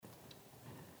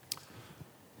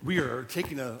We are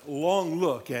taking a long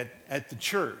look at the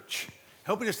church,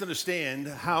 helping us understand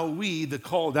how we, the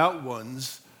called out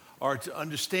ones, are to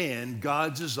understand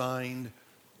God's design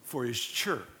for his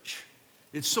church.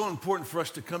 It's so important for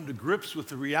us to come to grips with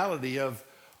the reality of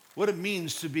what it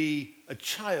means to be a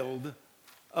child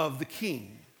of the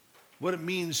King, what it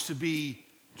means to be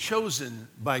chosen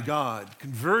by God,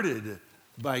 converted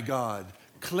by God,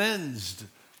 cleansed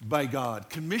by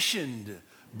God, commissioned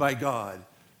by God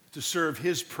to serve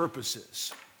his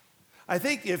purposes. I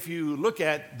think if you look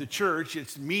at the church,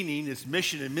 its meaning, its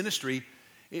mission and ministry,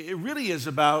 it really is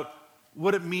about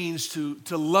what it means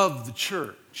to love the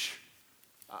church.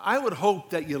 I would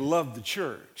hope that you love the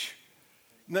church.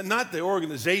 Not the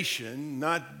organization,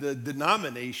 not the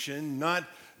denomination, not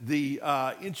the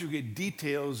intricate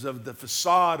details of the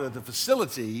facade or the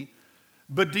facility,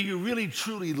 but do you really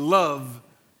truly love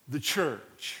the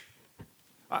church?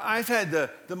 I've had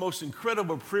the most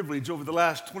incredible privilege over the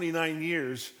last 29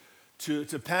 years to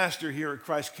pastor here at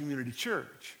Christ Community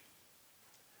Church.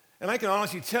 And I can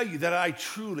honestly tell you that I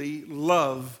truly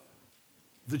love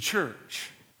the church.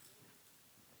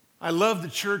 I love the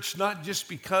church not just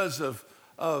because of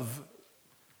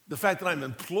the fact that I'm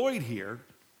employed here.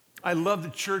 I love the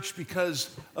church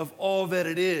because of all that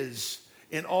it is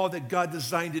and all that God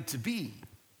designed it to be.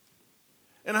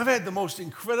 And I've had the most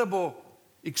incredible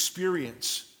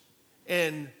experience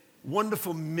and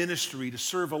wonderful ministry to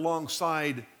serve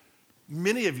alongside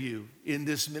many of you in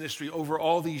this ministry over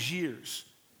all these years.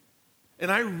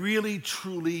 And I really,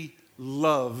 truly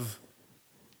love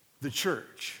the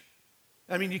church.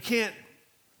 I mean, you can't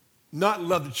not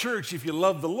love the church if you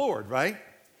love the Lord, right?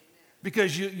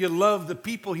 Because you love the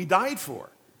people he died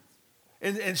for.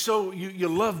 And so you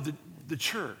love the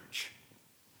church.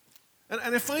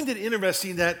 And I find it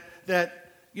interesting that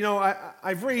you know,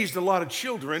 I've raised a lot of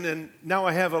children, and now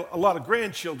I have a lot of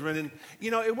grandchildren. And,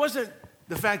 you know, it wasn't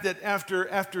the fact that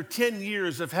after 10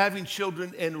 years of having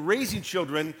children and raising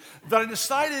children that I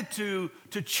decided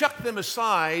to chuck them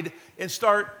aside and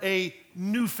start a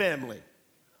new family.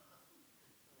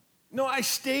 No, I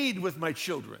stayed with my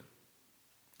children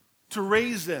to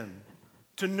raise them,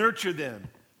 to nurture them,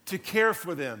 to care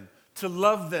for them, to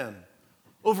love them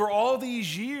over all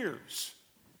these years.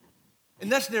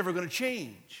 And that's never going to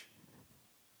change.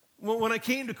 When I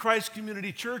came to Christ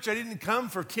Community Church, I didn't come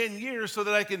for 10 years so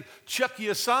that I could chuck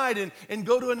you aside and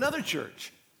go to another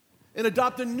church and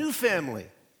adopt a new family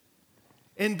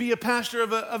and be a pastor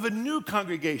of a new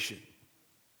congregation.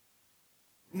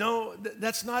 No,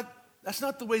 that's not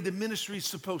the way the ministry is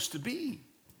supposed to be.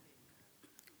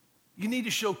 You need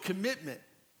to show commitment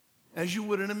as you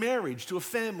would in a marriage to a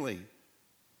family,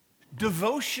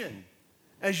 devotion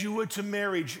as you would to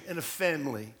marriage and a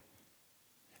family.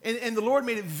 And the Lord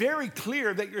made it very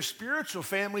clear that your spiritual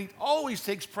family always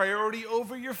takes priority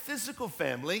over your physical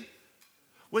family.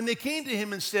 When they came to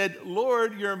him and said,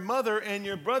 Lord, your mother and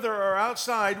your brother are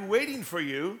outside waiting for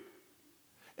you.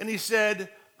 And he said,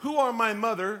 who are my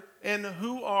mother and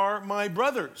who are my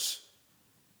brothers?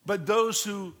 But those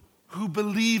who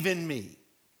believe in me.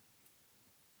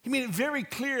 He made it very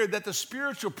clear that the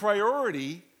spiritual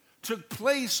priority took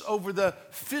place over the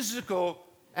physical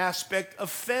aspect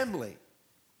of family.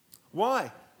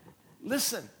 Why?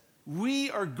 Listen,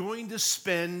 we are going to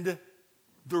spend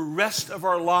the rest of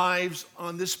our lives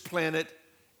on this planet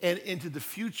and into the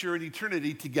future and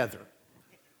eternity together.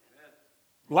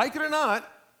 Like it or not,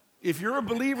 if you're a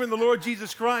believer in the Lord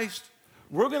Jesus Christ,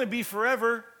 we're going to be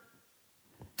forever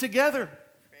together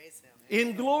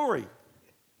in glory.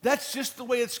 That's just the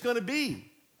way it's going to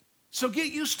be. So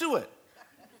get used to it.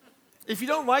 If you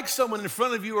don't like someone in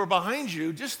front of you or behind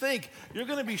you, just think you're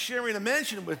going to be sharing a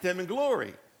mansion with them in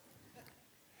glory.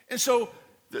 And so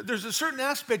there's a certain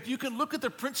aspect, you can look at the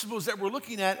principles that we're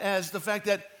looking at as the fact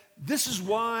that this is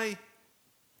why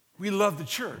we love the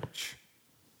church.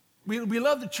 We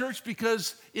love the church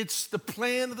because it's the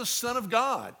plan of the Son of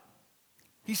God.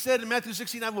 He said in Matthew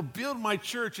 16, I will build my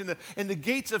church and the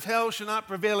gates of hell shall not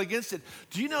prevail against it.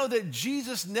 Do you know that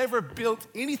Jesus never built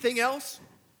anything else?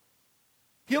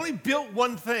 He only built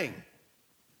one thing,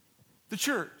 the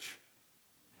church.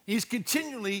 He's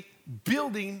continually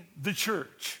building the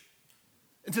church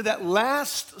until that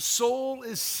last soul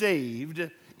is saved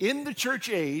in the church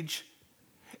age,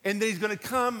 and then he's going to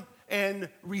come and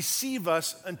receive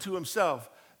us unto himself,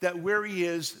 that where he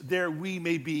is, there we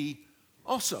may be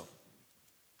also.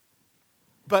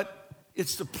 But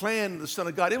it's the plan of the Son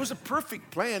of God. It was a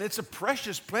perfect plan. It's a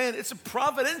precious plan. It's a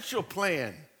providential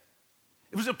plan.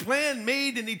 It was a plan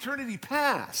made in eternity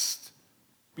past,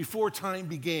 before time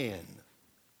began.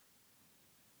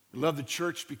 We love the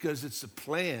church because it's the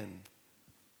plan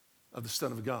of the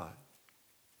Son of God.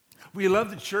 We love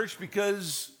the church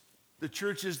because the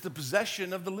church is the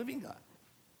possession of the living God.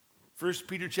 1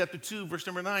 Peter chapter 2, verse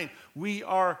number 9, we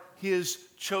are his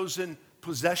chosen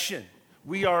possession.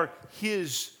 We are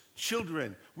his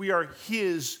children. We are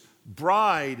his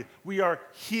bride. We are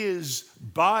his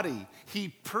body. He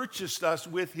purchased us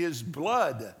with his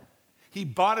blood. He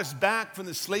bought us back from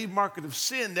the slave market of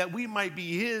sin that we might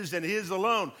be his and his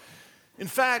alone. In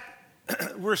fact,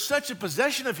 we're such a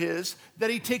possession of his that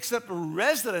he takes up a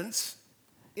residence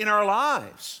in our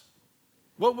lives.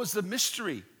 What was the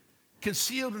mystery?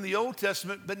 Concealed in the Old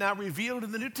Testament, but now revealed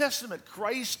in the New Testament.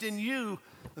 Christ in you,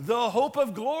 the hope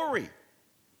of glory.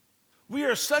 We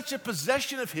are such a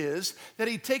possession of his that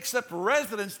he takes up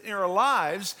residence in our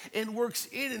lives and works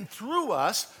in and through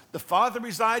us. The Father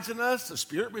resides in us, the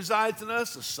Spirit resides in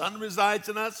us, the Son resides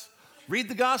in us. Read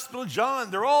the Gospel of John,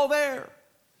 they're all there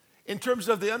in terms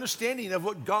of the understanding of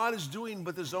what God is doing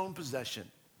with his own possession.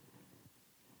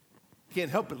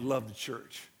 Can't help but love the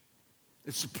church.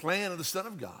 It's the plan of the Son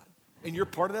of God, and you're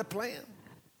part of that plan.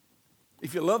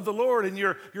 If you love the Lord and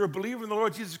you're a believer in the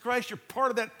Lord Jesus Christ, you're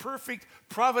part of that perfect,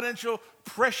 providential,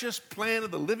 precious plan of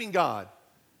the living God.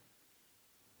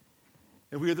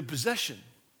 And we are the possession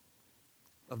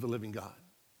of the living God.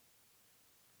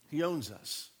 He owns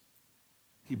us.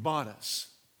 He bought us.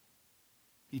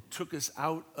 He took us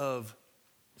out of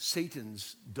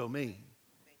Satan's domain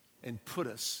and put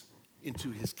us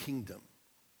into his kingdom.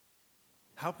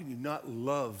 How can you not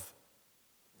love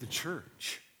the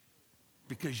church?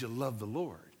 Because you love the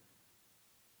Lord.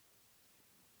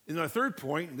 And our third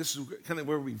point, and this is kind of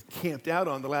where we've camped out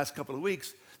on the last couple of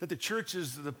weeks, that the church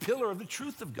is the pillar of the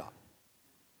truth of God.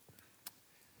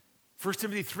 1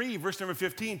 Timothy 3, verse number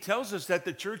 15, tells us that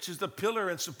the church is the pillar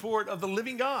and support of the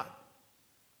living God.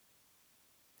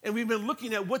 And we've been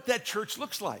looking at what that church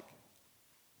looks like.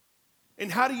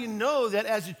 And how do you know that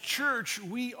as a church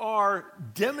we are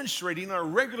demonstrating on a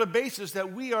regular basis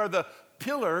that we are the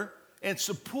pillar and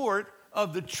support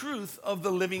of the truth of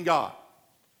the living God?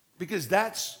 Because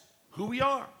that's who we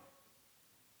are.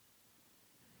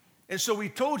 And so we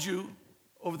told you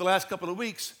over the last couple of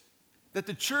weeks that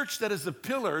the church that is the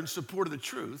pillar and support of the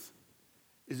truth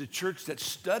is a church that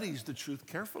studies the truth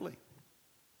carefully.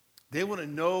 They want to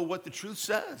know what the truth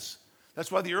says.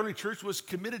 That's why the early church was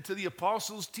committed to the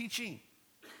apostles' teaching.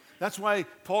 That's why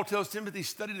Paul tells Timothy,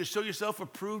 study to show yourself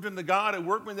approved unto God, a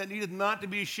workman that needeth not to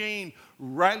be ashamed,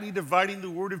 rightly dividing the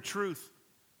word of truth.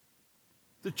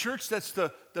 The church that's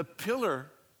the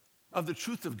pillar of the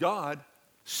truth of God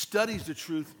studies the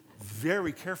truth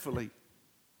very carefully.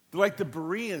 They're like the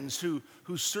Bereans who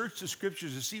search the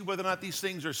scriptures to see whether or not these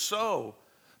things are so,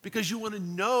 because you want to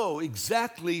know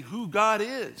exactly who God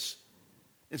is.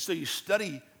 And so you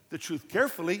study the truth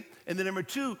carefully, and then number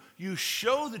two, you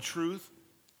show the truth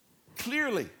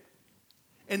clearly.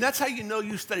 And that's how you know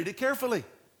you studied it carefully.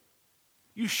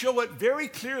 You show it very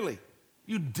clearly.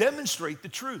 You demonstrate the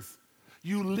truth.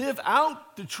 You live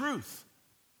out the truth.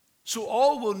 So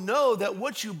all will know that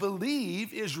what you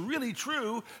believe is really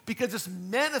true because it's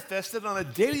manifested on a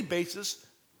daily basis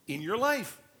in your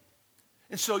life.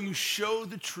 And so you show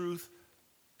the truth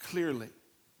clearly.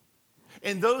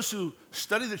 And those who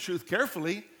study the truth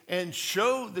carefully and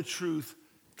show the truth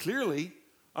clearly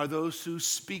are those who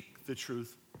speak the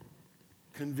truth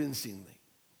convincingly.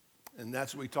 And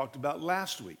that's what we talked about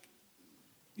last week.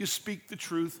 You speak the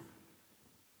truth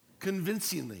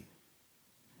convincingly.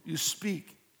 You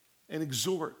speak and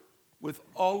exhort with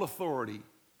all authority,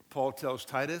 Paul tells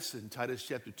Titus in Titus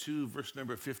chapter 2, verse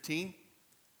number 15.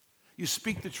 You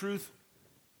speak the truth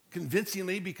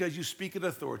convincingly because you speak it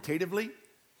authoritatively.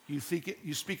 You speak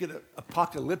it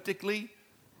apocalyptically.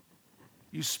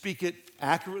 You speak it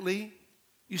accurately.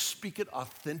 You speak it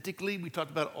authentically. We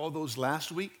talked about all those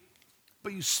last week.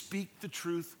 But you speak the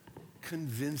truth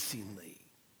convincingly.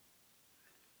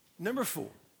 Number 4,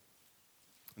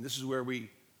 and this is where we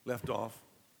left off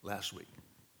last week.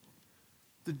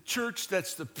 The church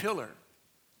that's the pillar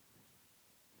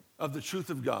of the truth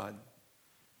of God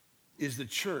is the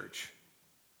church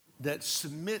that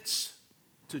submits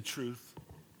to truth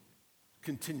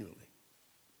continually.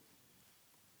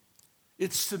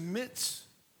 It submits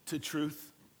to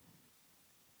truth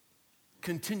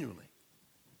continually.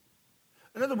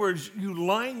 In other words, you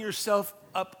line yourself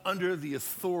up under the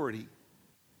authority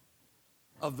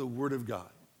of the Word of God.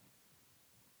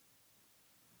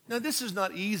 Now, this is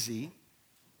not easy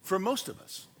for most of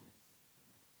us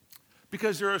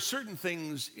because there are certain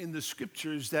things in the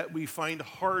Scriptures that we find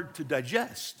hard to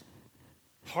digest,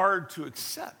 hard to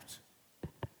accept,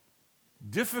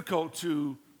 difficult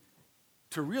to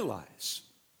realize.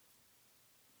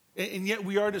 And yet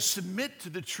we are to submit to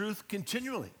the truth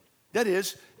continually. That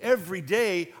is, every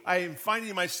day I am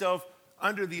finding myself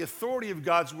under the authority of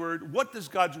God's word. What does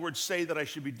God's word say that I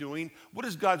should be doing? What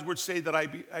does God's word say that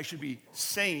I should be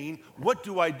saying? What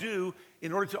do I do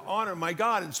in order to honor my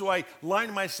God? And so I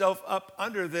line myself up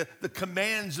under the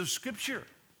commands of Scripture.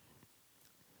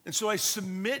 And so I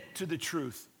submit to the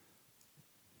truth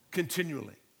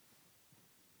continually.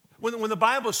 When the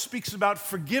Bible speaks about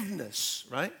forgiveness,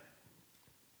 right?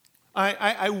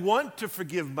 I want to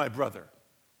forgive my brother.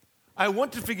 I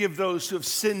want to forgive those who have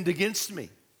sinned against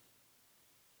me.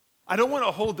 I don't want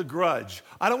to hold the grudge.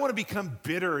 I don't want to become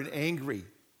bitter and angry.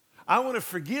 I want to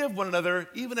forgive one another,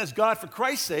 even as God, for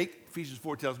Christ's sake, Ephesians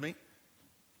 4 tells me,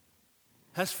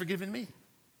 has forgiven me.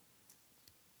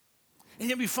 And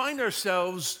yet we find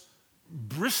ourselves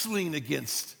bristling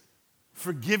against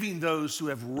forgiving those who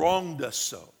have wronged us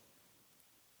so.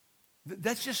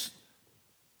 That's just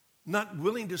not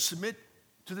willing to submit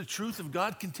to the truth of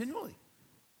God continually.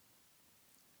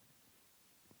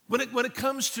 When it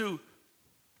comes to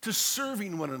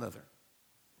serving one another,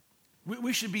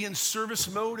 we should be in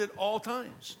service mode at all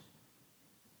times.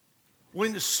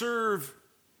 Willing to serve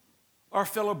our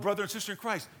fellow brother and sister in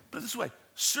Christ. But this way,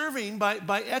 serving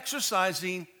by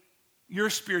exercising your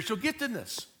spiritual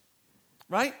giftedness,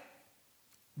 right?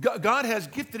 God has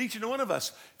gifted each and one of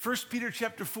us. 1 Peter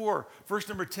chapter 4, verse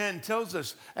number 10 tells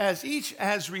us, as each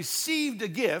has received a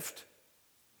gift,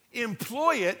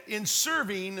 employ it in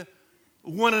serving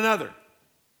one another.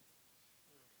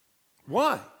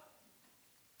 Why?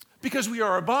 Because we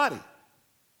are a body.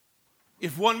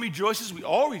 If one rejoices, we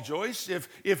all rejoice.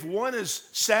 If one is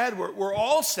sad, we're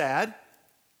all sad.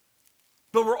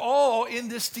 But we're all in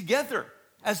this together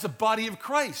as the body of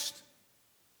Christ.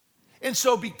 And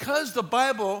so because the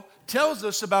Bible tells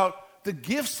us about the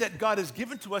gifts that God has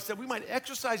given to us, that we might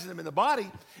exercise them in the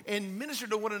body and minister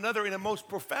to one another in a most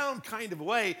profound kind of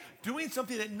way, doing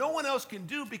something that no one else can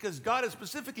do because God has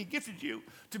specifically gifted you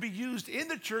to be used in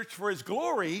the church for His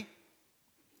glory.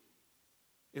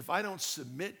 If I don't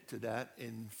submit to that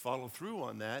and follow through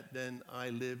on that, then I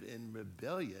live in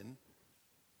rebellion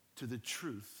to the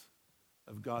truth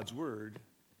of God's word.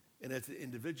 And as an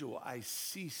individual, I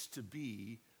cease to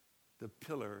be the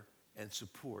pillar and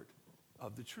support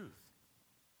of the truth.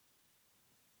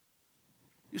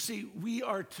 You see, we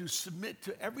are to submit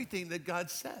to everything that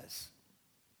God says.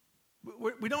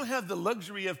 We don't have the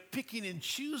luxury of picking and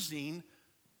choosing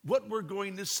what we're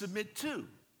going to submit to.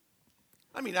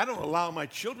 I mean, I don't allow my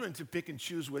children to pick and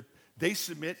choose what they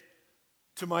submit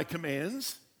to my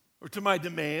commands or to my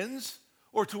demands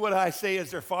or to what I say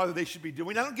as their father they should be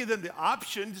doing. I don't give them the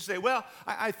option to say, well,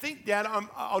 I think, Dad,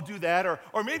 I'll do that,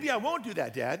 or maybe I won't do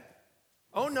that, Dad.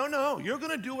 Oh, no, you're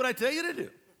going to do what I tell you to do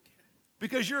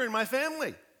because you're in my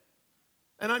family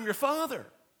and I'm your father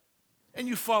and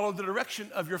you follow the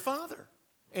direction of your father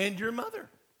and your mother.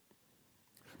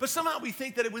 But somehow we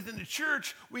think that within the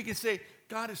church, we can say,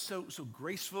 God is so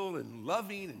graceful and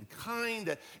loving and kind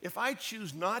that if I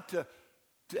choose not to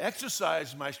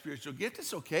exercise my spiritual gift,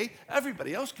 it's okay.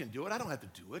 Everybody else can do it. I don't have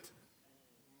to do it.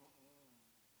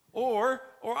 Or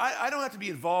I don't have to be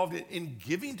involved in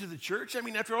giving to the church. I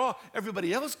mean, after all,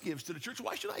 everybody else gives to the church.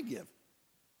 Why should I give?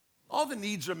 All the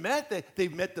needs are met.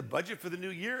 They've met the budget for the new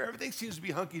year. Everything seems to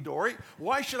be hunky-dory.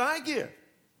 Why should I give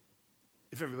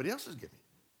if everybody else is giving?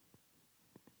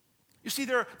 You see,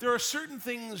 there are certain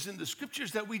things in the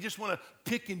scriptures that we just want to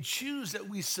pick and choose that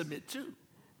we submit to.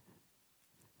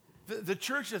 The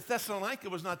church of Thessalonica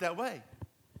was not that way.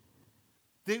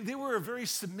 They were a very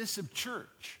submissive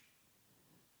church.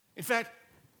 In fact,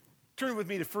 turn with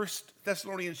me to 1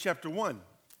 Thessalonians chapter 1.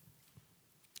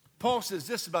 Paul says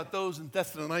this about those in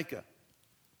Thessalonica.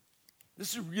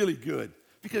 This is really good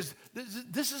because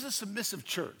this is a submissive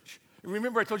church. And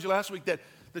remember I told you last week that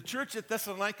the church at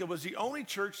Thessalonica was the only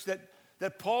church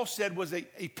that Paul said was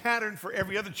a pattern for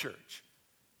every other church.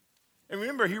 And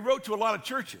remember, he wrote to a lot of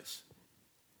churches.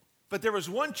 But there was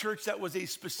one church that was a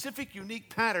specific,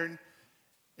 unique pattern,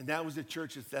 and that was the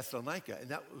church of Thessalonica. And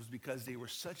that was because they were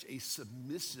such a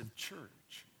submissive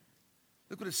church.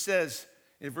 Look what it says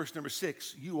in verse number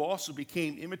 6. You also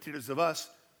became imitators of us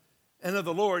and of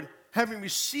the Lord, having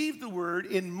received the word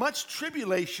in much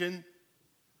tribulation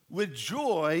with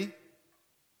joy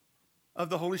of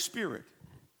the Holy Spirit.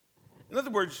 In other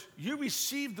words, you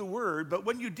received the word, but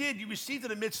when you did, you received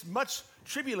it amidst much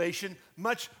tribulation,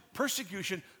 much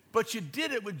persecution, but you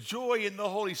did it with joy in the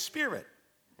Holy Spirit.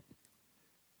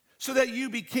 So that you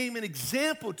became an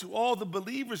example to all the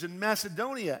believers in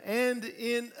Macedonia and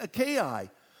in Achaia.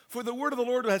 For the word of the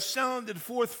Lord has sounded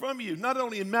forth from you, not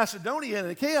only in Macedonia and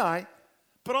Achaia,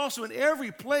 but also in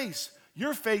every place.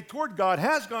 your faith toward God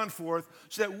has gone forth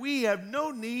so that we have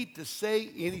no need to say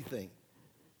anything.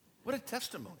 What a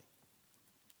testimony.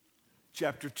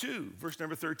 Chapter 2, verse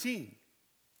number 13.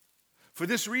 For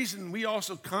this reason, we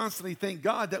also constantly thank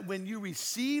God that when you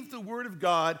received the word of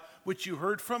God, which you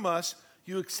heard from us,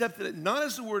 you accepted it not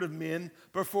as the word of men,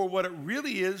 but for what it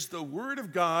really is, the word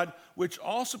of God, which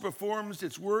also performs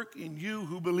its work in you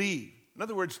who believe. In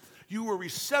other words, you were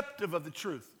receptive of the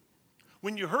truth.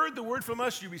 When you heard the word from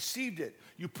us, you received it.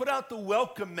 You put out the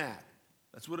welcome mat.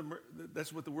 That's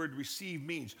what the word receive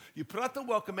means. You put out the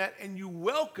welcome mat and you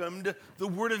welcomed the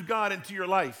word of God into your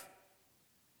life.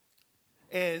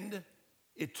 And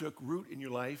it took root in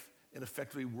your life and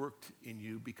effectively worked in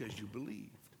you because you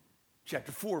believed.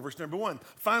 Chapter 4, verse number 1.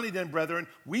 Finally then, brethren,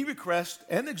 we request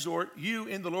and exhort you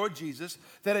in the Lord Jesus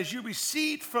that as you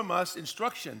received from us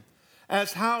instruction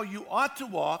as how you ought to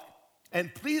walk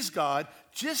and please God,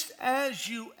 just as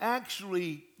you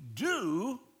actually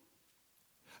do,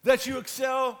 that you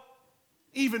excel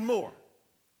even more.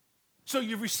 So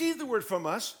you've received the word from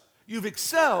us, you've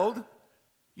excelled,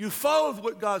 you followed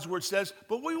what God's word says,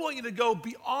 but we want you to go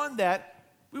beyond that.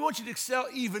 We want you to excel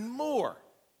even more.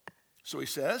 So he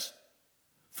says,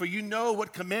 for you know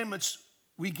what commandments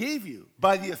we gave you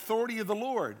by the authority of the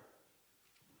Lord.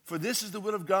 For this is the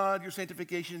will of God, your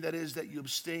sanctification, that is, that you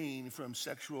abstain from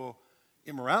sexual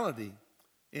immorality,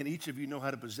 and each of you know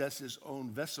how to possess his own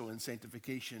vessel in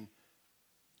sanctification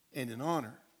and in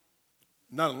honor,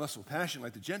 not in lustful passion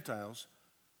like the Gentiles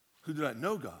who do not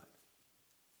know God,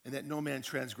 and that no man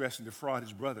transgress and defraud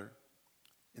his brother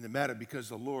in the matter, because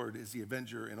the Lord is the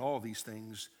avenger in all these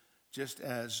things, just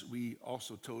as we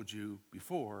also told you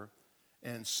before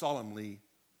and solemnly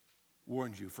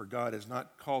warned you. For God has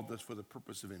not called us for the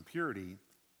purpose of impurity,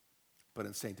 but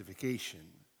in sanctification.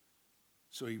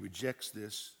 So he who rejects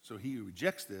this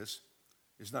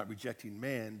is not rejecting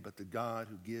man, but the God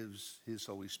who gives his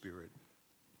Holy Spirit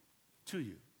to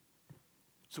you.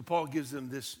 So Paul gives them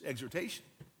this exhortation.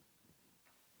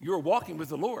 You're walking with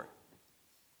the Lord.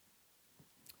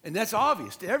 And that's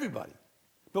obvious to everybody.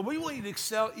 But we want you to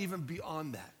excel even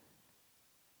beyond that.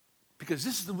 Because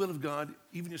this is the will of God,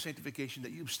 even your sanctification,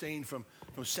 that you abstain from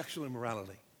sexual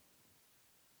immorality.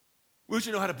 We want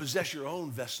you to know how to possess your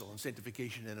own vessel in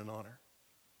sanctification and in honor.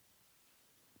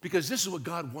 Because this is what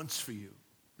God wants for you,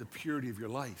 the purity of your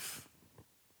life.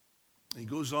 And he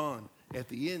goes on at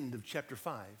the end of chapter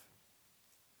 5,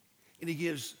 and he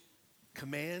gives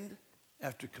command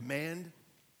after command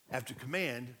after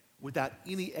command without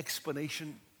any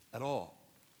explanation at all.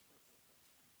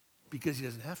 Because he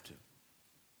doesn't have to.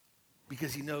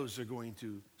 Because he knows they're going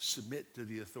to submit to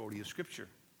the authority of Scripture.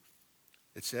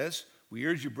 It says, we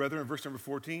urge you, brethren, in verse number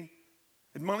 14,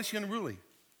 admonish the unruly,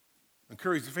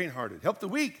 encourage the faint-hearted, help the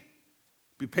weak,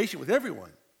 be patient with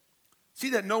everyone.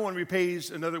 See that no one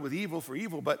repays another with evil for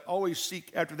evil, but always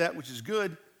seek after that which is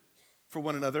good for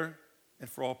one another and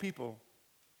for all people.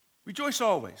 Rejoice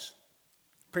always,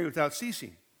 pray without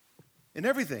ceasing. In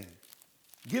everything,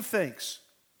 give thanks,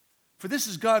 for this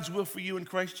is God's will for you in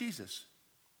Christ Jesus.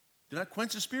 Do not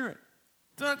quench the spirit.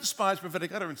 Do not despise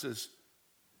prophetic utterances.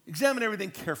 Examine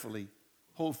everything carefully.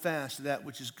 Hold fast to that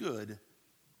which is good.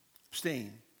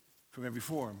 Abstain from every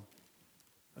form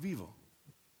of evil.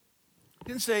 He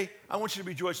didn't say, I want you to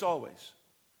rejoice always.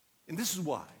 And this is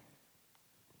why.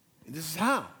 And this is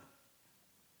how.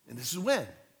 And this is when.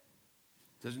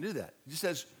 He doesn't do that. He just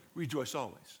says, rejoice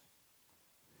always.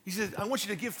 He says, I want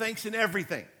you to give thanks in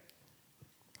everything.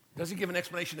 Doesn't give an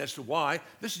explanation as to why.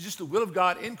 This is just the will of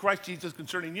God in Christ Jesus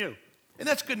concerning you. And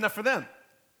that's good enough for them.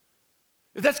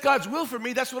 If that's God's will for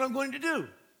me, that's what I'm going to do.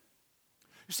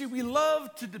 You see, we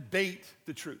love to debate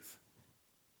the truth.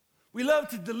 We love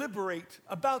to deliberate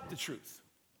about the truth.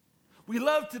 We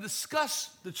love to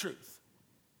discuss the truth.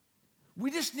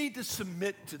 We just need to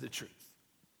submit to the truth.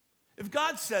 If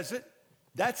God says it,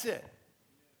 that's it.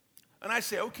 And I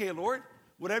say, okay, Lord,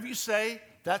 whatever you say,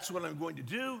 that's what I'm going to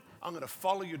do. I'm going to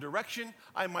follow your direction.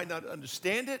 I might not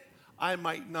understand it. I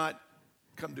might not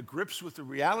come to grips with the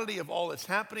reality of all that's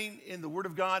happening in the Word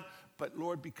of God. But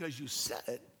Lord, because you said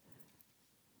it,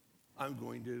 I'm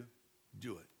going to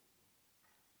do it.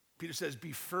 Peter says,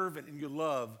 be fervent in your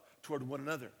love toward one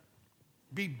another.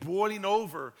 Be boiling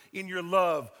over in your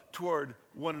love toward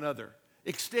one another.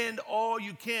 Extend all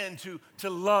you can to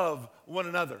love one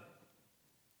another.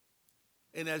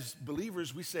 And as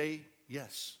believers, we say,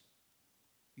 yes.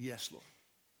 Yes, Lord.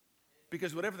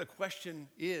 Because whatever the question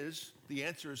is, the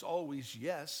answer is always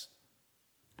yes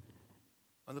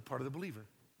on the part of the believer.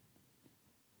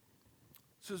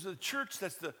 So the church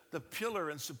that's the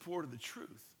pillar and support of the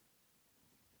truth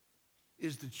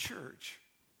is the church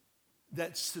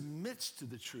that submits to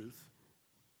the truth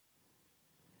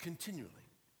continually.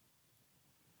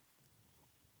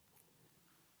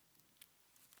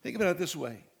 Think about it this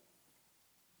way.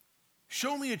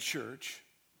 Show me a church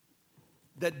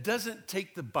that doesn't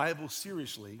take the Bible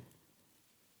seriously,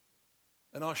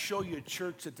 and I'll show you a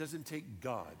church that doesn't take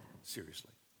God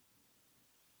seriously.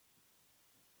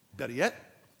 Better yet,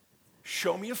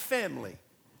 show me a family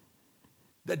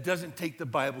that doesn't take the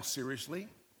Bible seriously,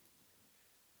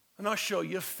 and I'll show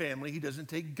you a family who doesn't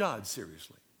take God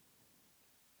seriously.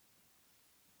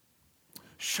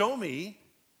 Show me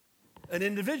an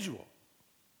individual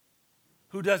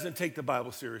who doesn't take the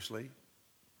Bible seriously,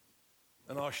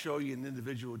 and I'll show you an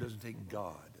individual who doesn't take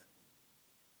God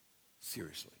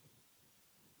seriously.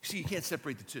 See, you can't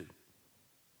separate the two.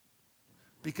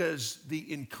 Because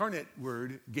the incarnate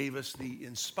word gave us the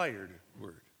inspired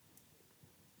word.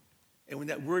 And when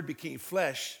that word became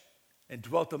flesh and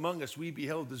dwelt among us, we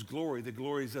beheld his glory, the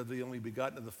glories of the only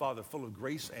begotten of the Father, full of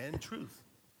grace and truth.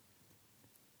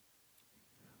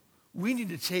 We need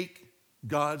to take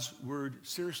God's word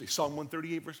seriously. Psalm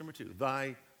 138, verse number 2.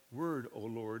 Thy word, O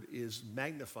Lord, is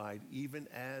magnified even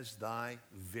as thy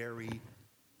very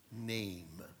name.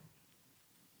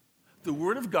 The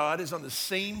word of God is on the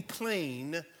same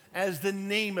plane as the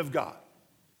name of God.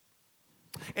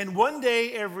 And one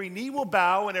day every knee will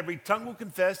bow and every tongue will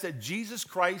confess that Jesus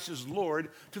Christ is Lord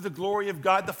to the glory of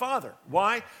God the Father.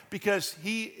 Why? Because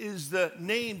he is the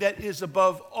name that is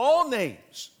above all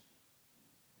names.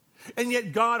 And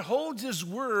yet God holds his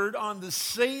word on the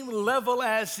same level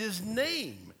as his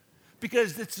name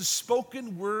because it's the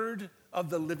spoken word of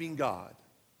the living God.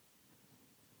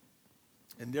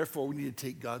 And therefore, we need to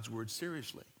take God's word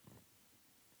seriously.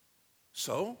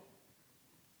 So,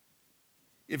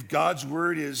 if God's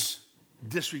word is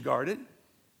disregarded,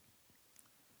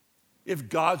 if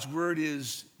God's word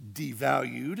is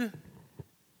devalued,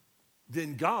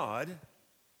 then God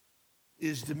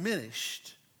is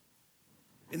diminished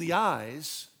in the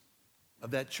eyes of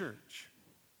that church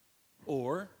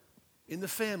or in the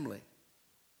family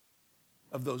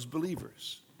of those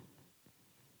believers.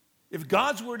 If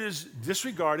God's word is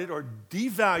disregarded or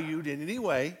devalued in any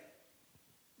way,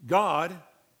 God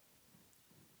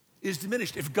is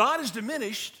diminished. If God is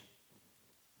diminished,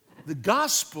 the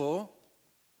gospel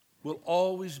will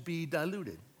always be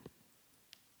diluted.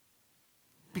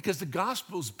 Because the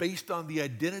gospel is based on the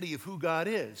identity of who God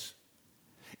is.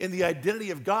 And the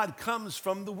identity of God comes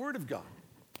from the word of God.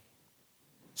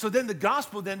 So then the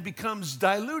gospel then becomes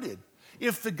diluted.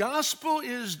 If the gospel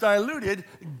is diluted,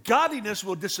 godliness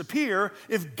will disappear.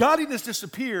 If godliness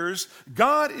disappears,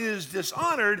 God is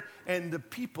dishonored, and the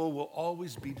people will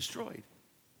always be destroyed.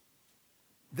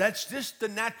 That's just the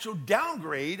natural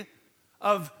downgrade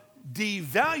of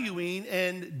devaluing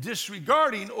and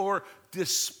disregarding or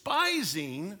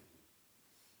despising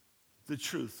the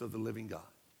truth of the living God.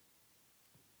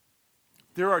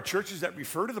 There are churches that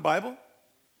refer to the Bible,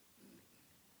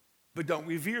 but don't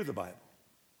revere the Bible.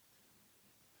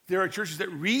 There are churches that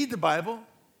read the Bible,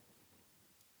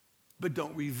 but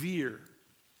don't revere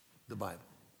the Bible.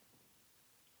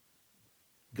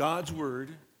 God's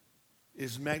word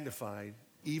is magnified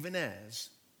even as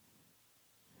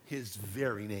his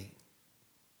very name.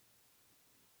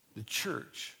 The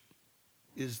church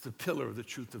is the pillar of the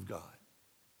truth of God.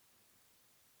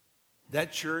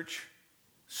 That church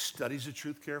studies the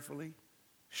truth carefully,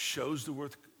 shows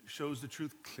the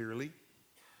truth clearly,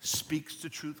 speaks the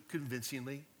truth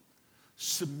convincingly,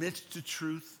 submits to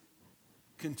truth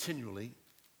continually,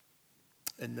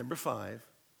 and number 5,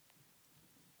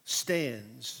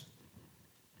 stands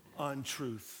on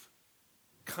truth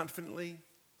confidently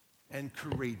and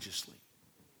courageously.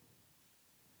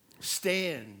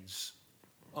 Stands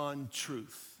on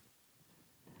truth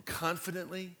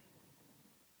confidently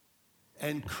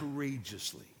and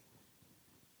courageously.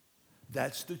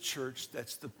 That's the church,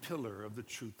 that's the pillar of the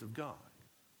truth of God.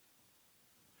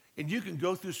 And you can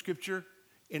go through Scripture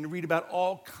and read about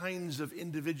all kinds of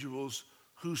individuals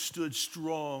who stood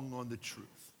strong on the truth.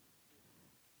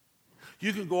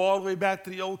 You can go all the way back to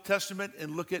the Old Testament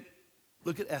and look at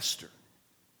Esther,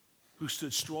 who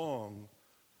stood strong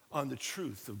on the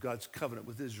truth of God's covenant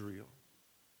with Israel.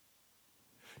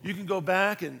 You can go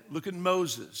back and look at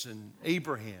Moses and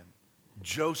Abraham,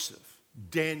 Joseph,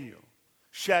 Daniel,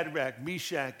 Shadrach,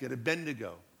 Meshach, and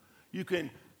Abednego. You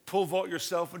can pole vault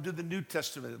yourself into the New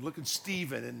Testament and look at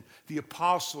Stephen and the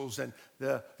apostles and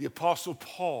the apostle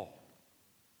Paul.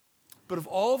 But of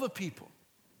all the people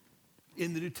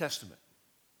in the New Testament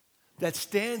that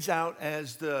stands out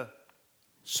as the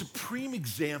supreme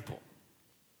example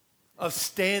of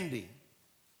standing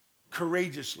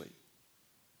courageously,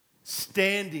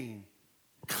 standing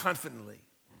confidently,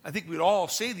 I think we'd all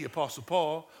say the Apostle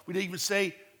Paul. We'd even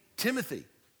say Timothy,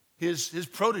 his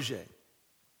protege.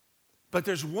 But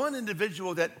there's one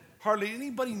individual that hardly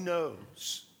anybody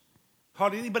knows,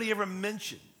 hardly anybody ever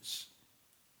mentions,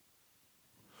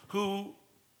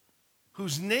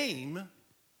 whose name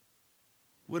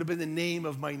would have been the name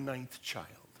of my 9th child.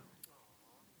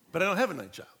 But I don't have a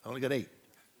 9th child. I only got 8.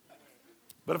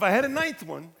 But if I had a 9th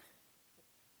one,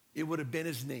 it would have been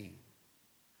his name.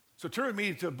 So turn with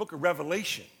me to the book of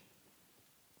Revelation.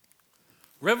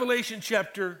 Revelation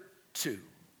chapter 2.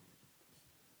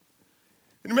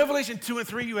 In Revelation 2 and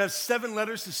 3, you have 7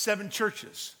 letters to 7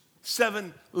 churches,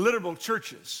 7 literal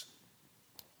churches,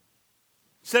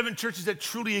 7 churches that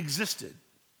truly existed.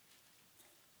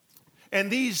 And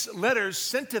these letters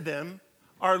sent to them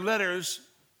are letters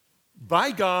by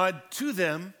God to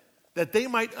them that they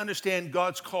might understand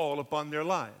God's call upon their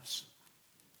lives.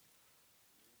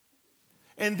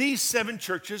 And these 7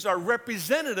 churches are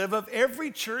representative of every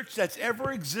church that's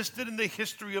ever existed in the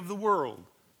history of the world.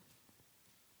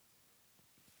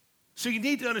 So you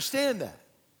need to understand that.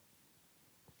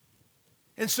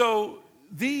 And so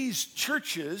these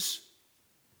churches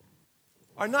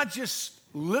are not just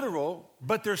literal,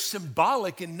 but they're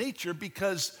symbolic in nature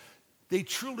because they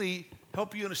truly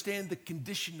help you understand the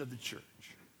condition of the church.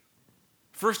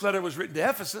 First letter was written to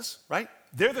Ephesus, right?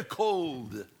 They're the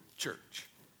cold church.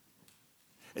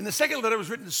 And the second letter was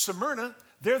written to Smyrna.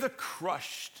 They're the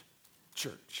crushed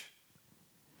church.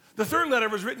 The third letter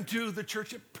was written to the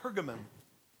church at Pergamum.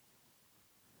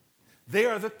 They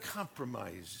are the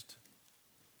compromised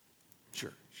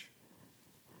church.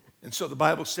 And so the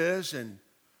Bible says in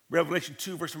Revelation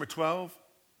 2, verse number 12,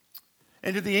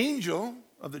 and to the angel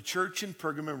of the church in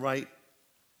Pergamum write,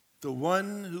 the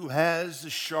one who has the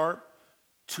sharp,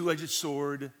 two-edged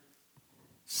sword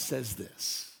says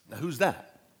this. Now, who's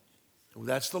that? Well,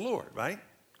 that's the Lord, right?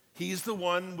 He's the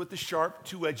one with the sharp,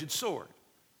 two-edged sword.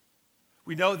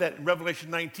 We know that in Revelation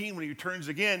 19, when he returns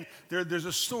again, there's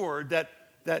a sword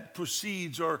that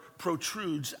proceeds or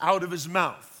protrudes out of his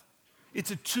mouth.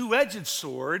 It's a two-edged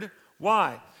sword.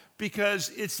 Why? Because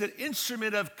it's an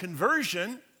instrument of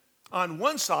conversion on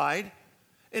one side,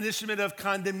 an instrument of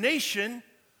condemnation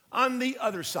on the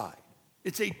other side.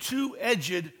 It's a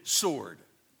two-edged sword.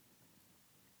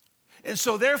 And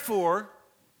so therefore,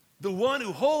 the one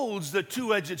who holds the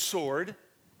two-edged sword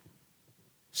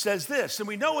says this, and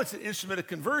we know it's an instrument of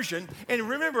conversion, and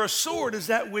remember, a sword is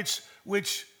that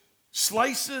which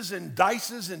slices and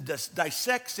dices and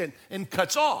dissects and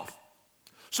cuts off.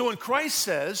 So when Christ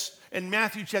says in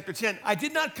Matthew chapter 10, I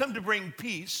did not come to bring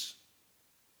peace,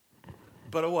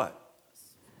 but a what?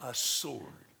 A sword.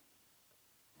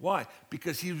 Why?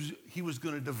 Because he was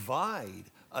going to divide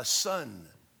a son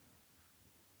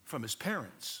from his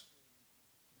parents.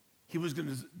 He was going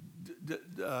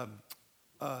to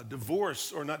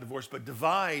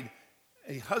divide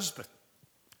a husband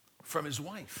from his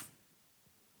wife.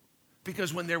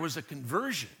 Because when there was a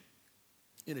conversion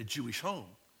in a Jewish home,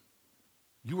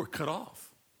 you were cut off,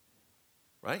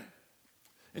 right?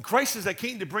 And Christ says, I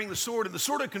came to bring the sword, and the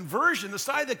sword of conversion, the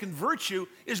side that converts you,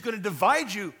 is going to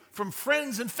divide you from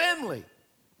friends and family.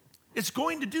 It's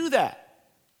going to do that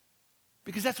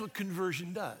because that's what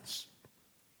conversion does.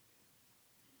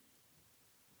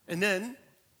 And then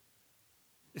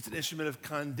it's an instrument of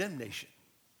condemnation.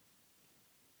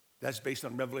 That's based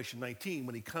on Revelation 19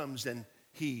 when he comes and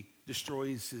he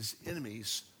destroys his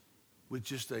enemies with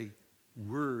just a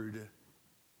word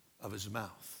of his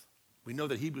mouth. We know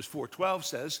that Hebrews 4:12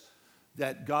 says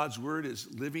that God's word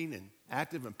is living and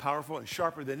active and powerful and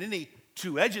sharper than any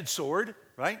two-edged sword,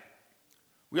 right?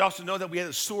 We also know that we have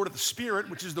the sword of the Spirit,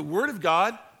 which is the word of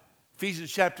God,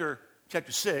 Ephesians chapter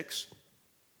 6.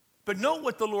 But note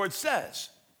what the Lord says.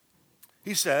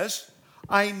 He says,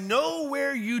 I know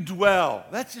where you dwell.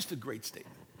 That's just a great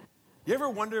statement. You ever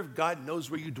wonder if God knows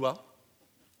where you dwell?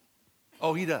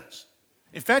 Oh, he does.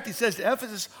 In fact, he says to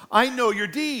Ephesus, I know your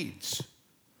deeds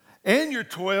and your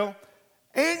toil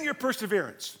and your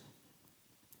perseverance.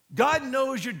 God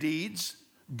knows your deeds.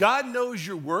 God knows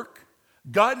your work.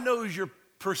 God knows your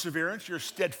perseverance, your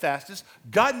steadfastness.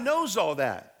 God knows all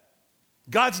that.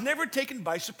 God's never taken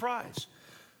by surprise.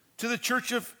 To the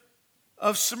church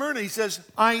of Smyrna, he says,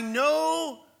 I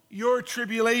know your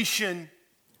tribulation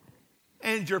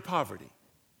and your poverty.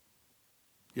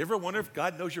 You ever wonder if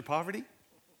God knows your poverty?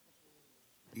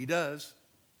 He does.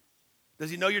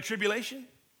 Does he know your tribulation?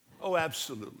 Oh,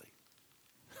 absolutely.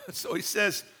 So he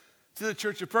says to the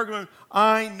church of Pergamum,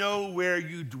 I know where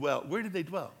you dwell. Where did they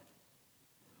dwell?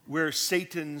 Where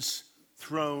Satan's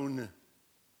throne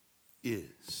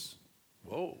is.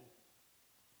 Whoa.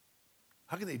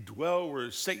 How can they dwell where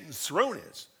Satan's throne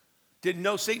is? didn't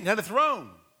know Satan had a throne.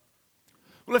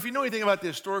 Well, if you know anything about the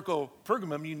historical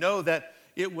Pergamum, you know that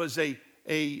it was a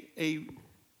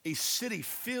city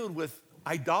filled with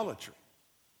idolatry.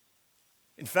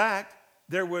 In fact,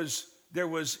 there was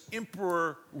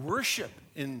emperor worship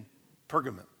in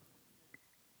Pergamum.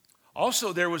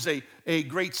 Also, there was a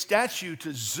great statue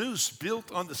to Zeus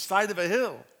built on the side of a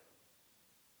hill.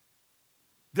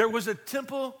 There was a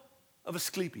temple of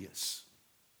Asclepius.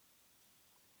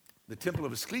 The temple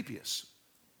of Asclepius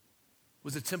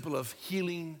was a temple of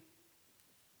healing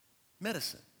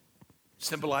medicine,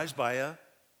 symbolized by a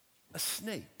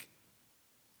snake.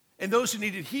 And those who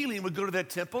needed healing would go to that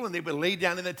temple, and they would lay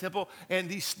down in that temple, and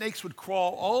these snakes would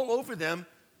crawl all over them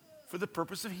for the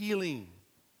purpose of healing.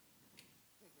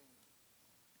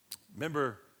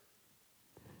 Remember,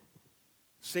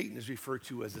 Satan is referred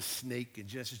to as a snake in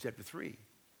Genesis chapter 3,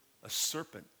 a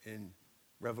serpent in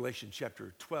Revelation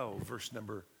chapter 12, verse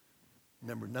number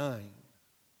 9.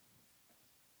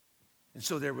 And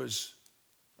so there was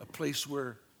a place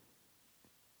where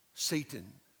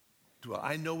Satan dwelt.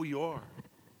 I know where you are.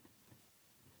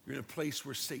 You're in a place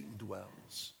where Satan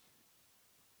dwells.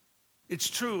 It's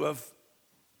true of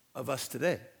us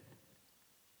today.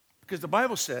 Because the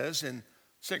Bible says in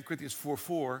 2 Corinthians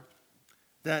 4:4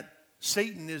 that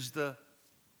Satan is the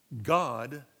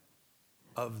god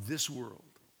of this world.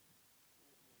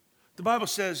 The Bible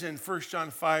says in 1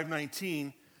 John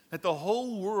 5:19 that the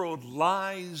whole world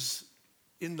lies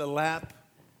in the lap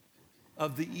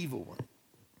of the evil one.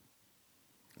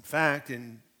 In fact,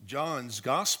 in John's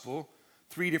gospel,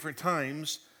 3 different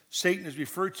times, Satan is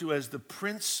referred to as the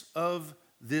prince of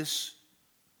this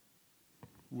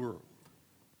world.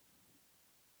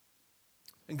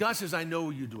 And God says, I know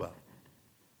where you dwell.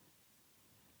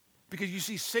 Because you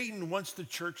see, Satan wants the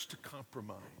church to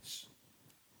compromise.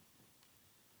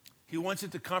 He wants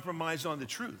it to compromise on the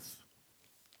truth.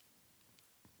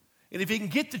 And if he can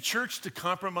get the church to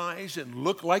compromise and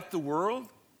look like the world,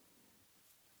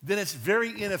 then it's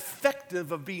very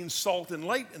ineffective of being salt and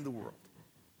light in the world.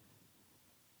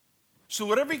 So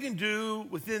whatever he can do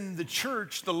within the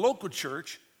church, the local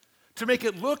church, to make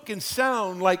it look and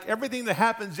sound like everything that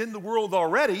happens in the world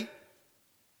already,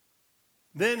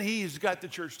 then he's got the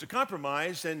church to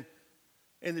compromise, and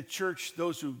the church,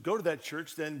 those who go to that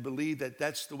church, then believe that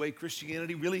that's the way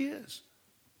Christianity really is.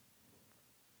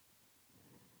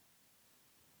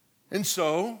 And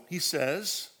so he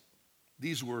says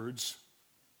these words,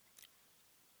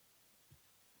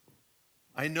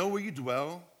 I know where you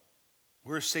dwell,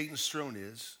 where Satan's throne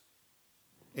is,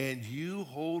 and you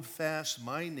hold fast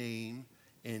my name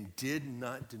and did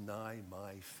not deny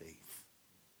my faith.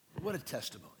 What a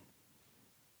testimony.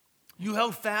 You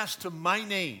held fast to my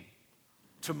name,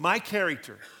 to my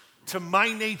character, to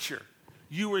my nature.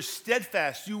 You were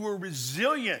steadfast. You were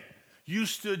resilient. You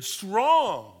stood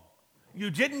strong.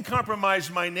 You didn't compromise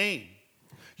my name.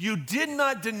 You did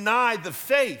not deny the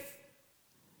faith.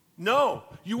 No,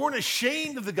 you weren't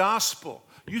ashamed of the gospel.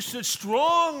 You stood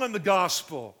strong on the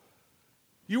gospel.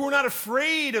 You were not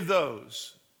afraid of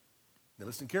those. Now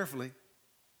listen carefully.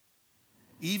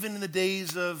 Even in the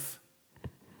days of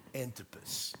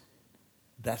Antipas,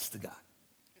 that's the guy.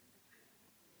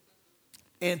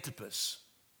 Antipas.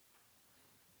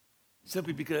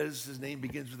 Simply because his name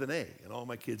begins with an A, and all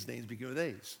my kids' names begin with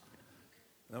A's.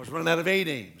 And I was running out of A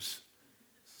names.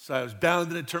 So I was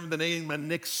bound and determined to name my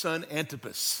next son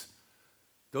Antipas.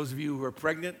 Those of you who are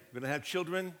pregnant, going to have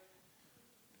children,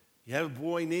 you have a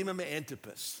boy, name him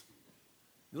Antipas.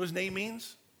 You know what his name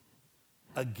means?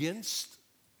 Against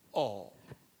all.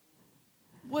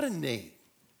 What a name.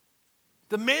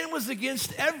 The man was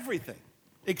against everything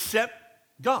except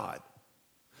God.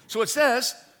 So it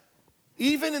says,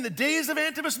 even in the days of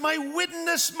Antipas, my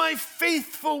witness, my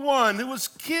faithful one, who was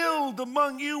killed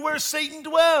among you where Satan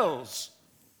dwells.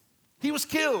 He was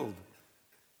killed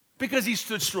because he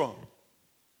stood strong.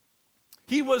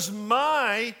 He was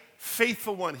my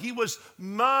faithful one. He was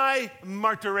my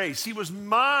martyres. He was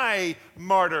my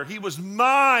martyr. He was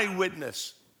my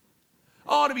witness.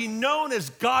 Oh, to be known as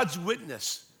God's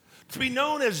witness, to be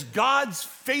known as God's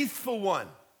faithful one.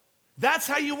 That's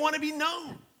how you want to be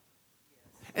known.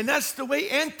 And that's the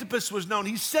way Antipas was known.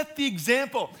 He set the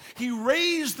example. He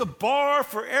raised the bar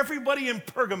for everybody in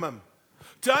Pergamum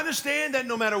to understand that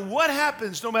no matter what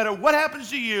happens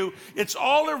to you, it's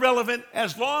all irrelevant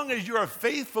as long as you're a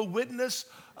faithful witness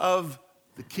of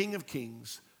the King of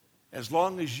Kings, as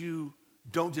long as you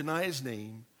don't deny his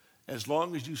name, as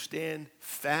long as you stand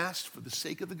fast for the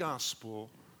sake of the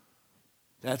gospel.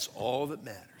 That's all that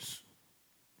matters.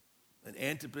 And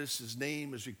Antipas, his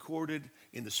name is recorded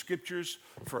in the scriptures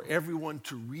for everyone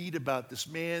to read about this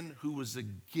man who was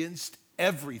against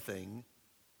everything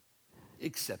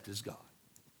except his God.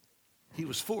 He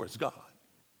was for his God.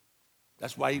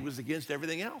 That's why he was against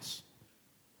everything else.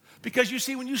 Because you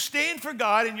see, when you stand for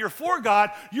God and you're for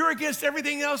God, you're against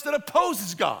everything else that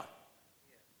opposes God.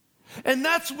 And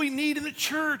that's what we need in the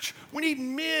church. We need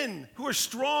men who are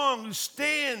strong, who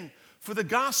stand for the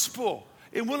gospel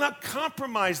and will not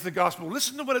compromise the gospel.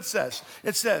 Listen to what it says.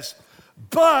 It says,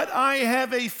 but I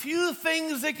have a few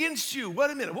things against you.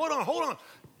 Wait a minute, hold on.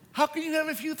 How can you have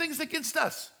a few things against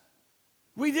us?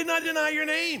 We did not deny your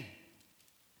name.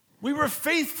 We were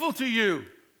faithful to you.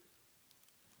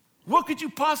 What could you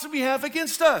possibly have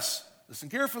against us? Listen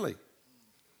carefully.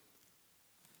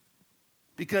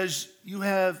 Because you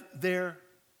have there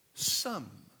some,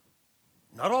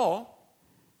 not all.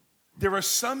 There are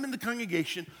some in the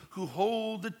congregation who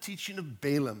hold the teaching of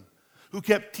Balaam, who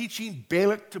kept teaching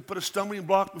Balak to put a stumbling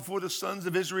block before the sons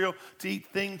of Israel, to eat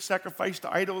things sacrificed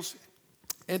to idols,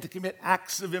 and to commit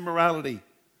acts of immorality.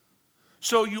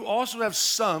 So you also have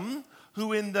some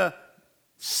who in the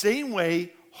same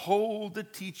way hold the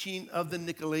teaching of the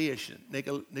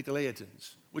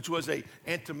Nicolaitans, which was an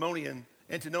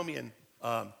antinomian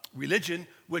religion,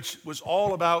 which was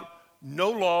all about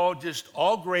no law, just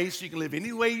all grace. You can live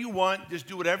any way you want, just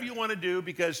do whatever you want to do,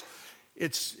 because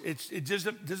it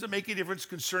doesn't make a difference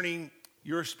concerning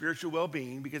your spiritual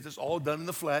well-being, because it's all done in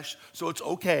the flesh, so it's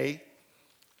okay.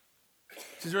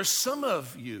 So there are some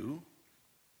of you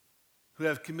who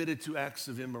have committed to acts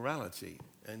of immorality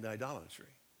and idolatry.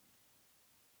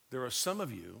 There are some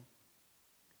of you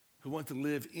who want to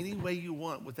live any way you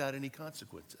want without any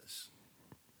consequences.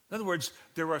 In other words,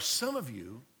 there are some of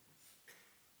you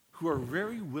who are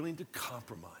very willing to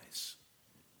compromise.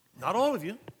 Not all of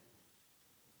you,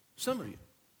 some of you.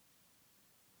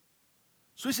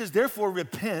 So he says, therefore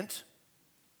repent,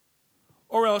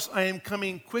 or else I am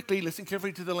coming quickly, listen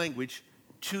carefully to the language,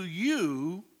 to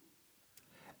you,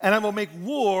 and I will make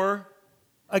war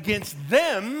against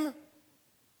them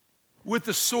with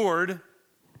the sword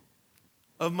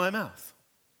of my mouth.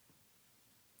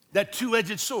 That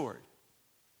two-edged sword.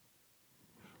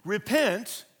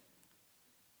 Repent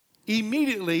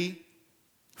immediately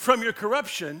from your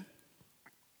corruption,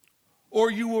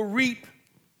 or you will reap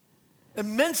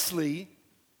immensely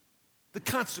the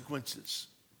consequences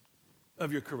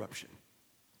of your corruption.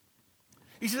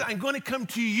 He says, I'm going to come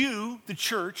to you, the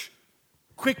church,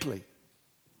 quickly.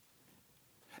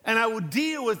 And I will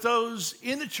deal with those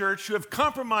in the church who have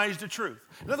compromised the truth.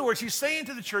 In other words, he's saying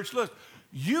to the church, look,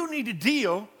 you need to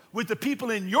deal with the people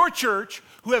in your church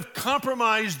who have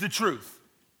compromised the truth.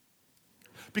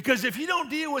 Because if you don't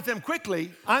deal with them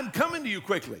quickly, I'm coming to you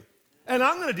quickly. And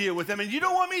I'm going to deal with them. And you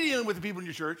don't want me dealing with the people in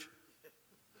your church.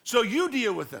 So you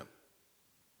deal with them.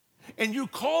 And you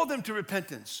call them to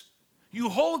repentance. You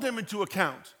hold them into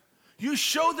account. You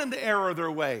show them the error of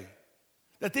their way,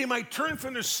 that they might turn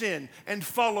from their sin and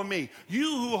follow me.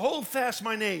 You who hold fast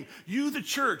my name, you the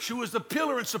church who is the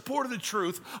pillar and support of the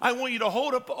truth, I want you to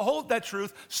hold that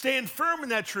truth, stand firm in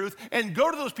that truth, and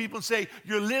go to those people and say,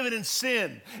 you're living in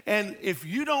sin. And if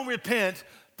you don't repent,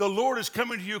 the Lord is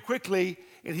coming to you quickly,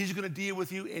 and he's going to deal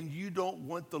with you, and you don't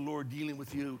want the Lord dealing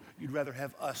with you. You'd rather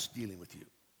have us dealing with you.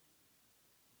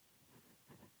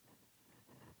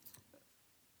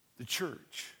 The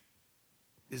church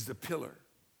is the pillar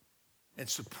and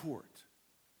support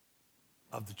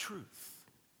of the truth.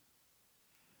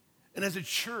 And as a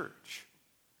church,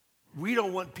 we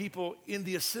don't want people in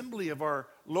the assembly of our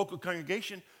local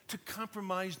congregation to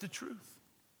compromise the truth.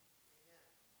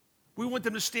 We want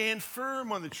them to stand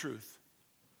firm on the truth.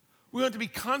 We want to be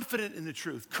confident in the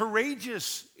truth,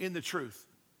 courageous in the truth,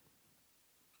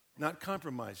 not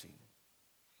compromising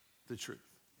the truth.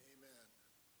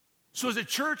 So as a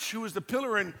church who is the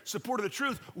pillar and support of the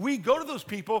truth, we go to those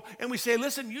people and we say,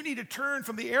 listen, you need to turn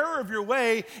from the error of your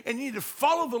way and you need to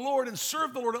follow the Lord and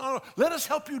serve the Lord. Let us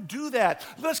help you do that.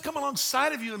 Let us come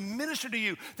alongside of you and minister to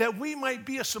you, that we might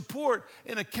be a support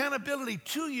and accountability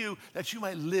to you, that you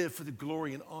might live for the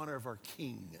glory and honor of our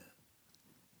King.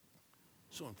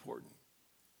 So important.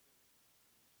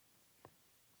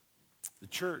 The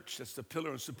church, that's the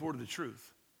pillar and support of the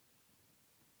truth,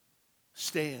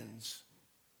 stands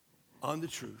on the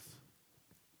truth,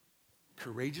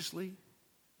 courageously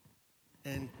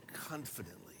and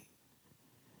confidently.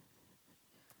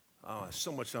 Oh,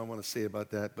 so much I want to say about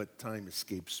that, but time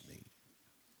escapes me.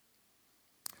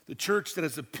 The church that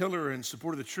is a pillar and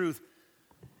support of the truth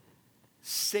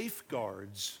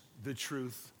safeguards the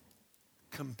truth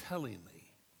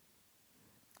compellingly.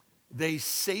 They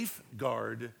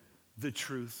safeguard the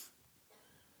truth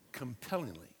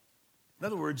compellingly. In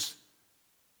other words,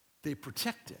 they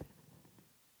protect it.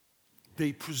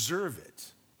 They preserve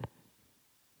it.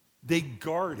 They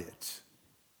guard it.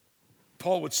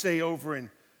 Paul would say over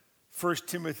in 1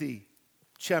 Timothy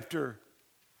chapter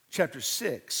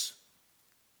 6,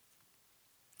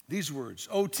 these words,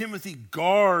 "O Timothy,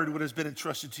 guard what has been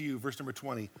entrusted to you," verse number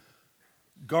 20.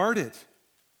 Guard it,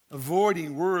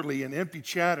 avoiding worldly and empty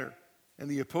chatter and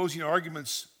the opposing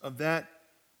arguments of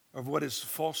what is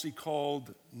falsely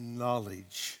called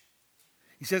knowledge.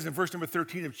 He says in verse number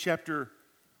 13 of chapter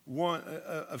 1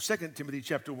 of 2 Timothy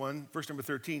chapter 1, verse number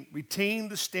 13, "Retain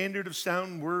the standard of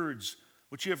sound words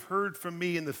which you have heard from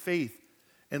me in the faith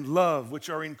and love which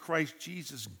are in Christ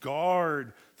Jesus.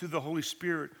 Guard through the Holy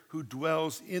Spirit who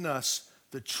dwells in us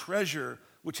the treasure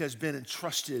which has been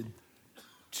entrusted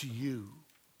to you."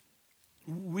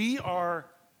 We are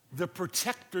the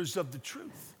protectors of the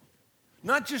truth.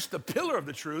 Not just the pillar of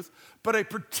the truth, but a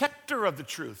protector of the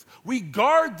truth. We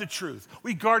guard the truth.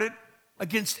 We guard it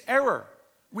against error.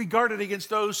 We guard it against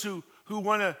those who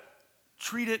want to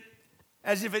treat it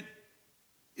as if it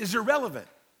is irrelevant.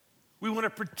 We want to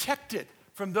protect it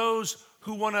from those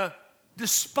who want to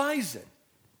despise it.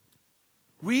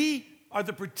 We are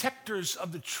the protectors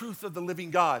of the truth of the living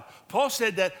God. Paul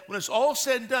said that when it's all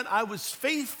said and done, I was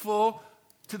faithful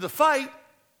to the fight,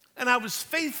 and I was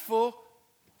faithful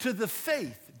to the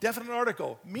faith. Definite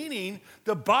article, meaning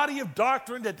the body of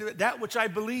doctrine, that which I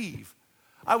believe.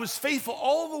 I was faithful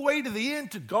all the way to the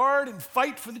end to guard and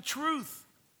fight for the truth.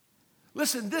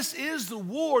 Listen, this is the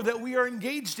war that we are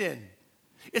engaged in.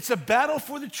 It's a battle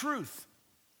for the truth.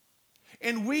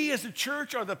 And we as a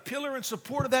church are the pillar and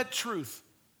support of that truth.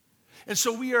 And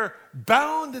so we are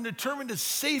bound and determined to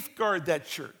safeguard that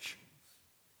church.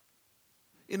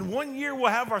 In 1 year,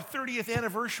 we'll have our 30th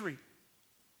anniversary.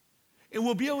 And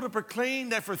we'll be able to proclaim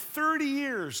that for 30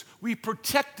 years, we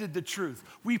protected the truth.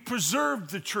 We preserved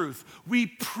the truth. We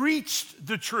preached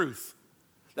the truth.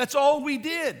 That's all we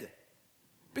did.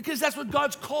 Because that's what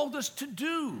God's called us to do.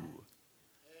 Amen.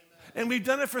 And we've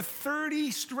done it for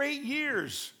 30 straight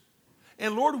years.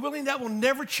 And Lord willing, that will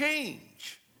never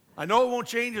change. I know it won't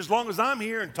change as long as I'm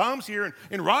here and Tom's here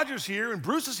and Roger's here and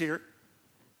Bruce is here.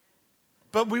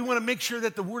 But we want to make sure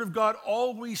that the Word of God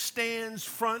always stands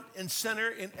front and center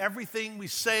in everything we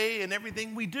say and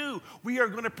everything we do. We are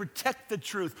going to protect the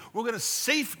truth. We're going to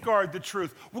safeguard the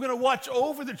truth. We're going to watch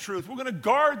over the truth. We're going to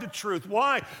guard the truth.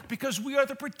 Why? Because we are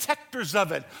the protectors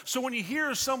of it. So when you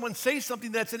hear someone say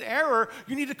something that's an error,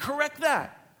 you need to correct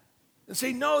that. And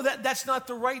say, no, that's not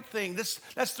the right thing.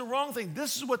 That's the wrong thing.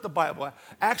 This is what the Bible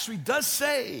actually does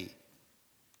say.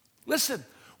 Listen,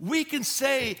 we can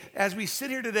say as we sit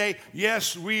here today,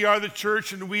 yes, we are the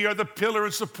church and we are the pillar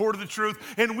and support of the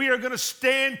truth and we are going to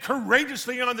stand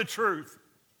courageously on the truth.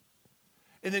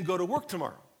 And then go to work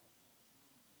tomorrow.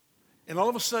 And all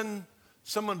of a sudden,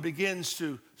 someone begins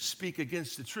to speak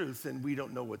against the truth and we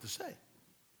don't know what to say.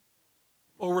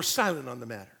 Or we're silent on the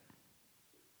matter.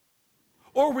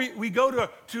 Or we go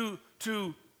to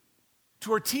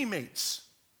our teammates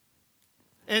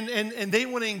and they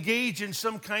want to engage in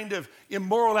some kind of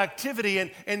immoral activity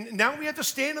and now we have to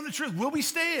stand on the truth. Will we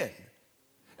stand?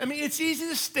 I mean, it's easy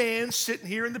to stand sitting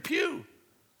here in the pew.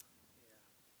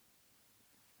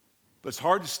 But it's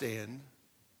hard to stand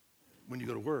when you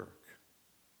go to work.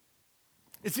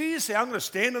 It's easy to say, I'm going to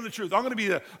stand on the truth. I'm going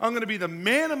to be the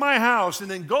man of my house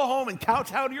and then go home and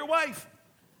kowtow to your wife.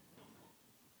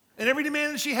 And every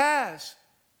demand that she has.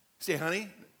 Say, honey,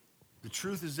 the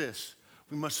truth is this.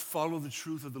 We must follow the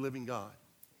truth of the living God.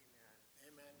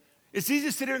 Amen. It's easy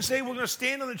to sit here and say, we're going to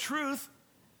stand on the truth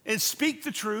and speak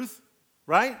the truth,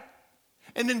 right?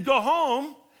 And then go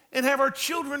home and have our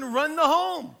children run the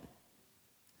home.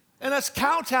 And us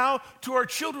kowtow to our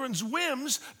children's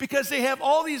whims because they have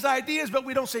all these ideas, but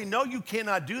we don't say, no, you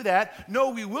cannot do that. No,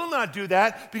 we will not do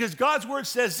that because God's word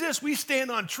says this. We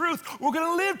stand on truth. We're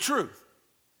going to live truth.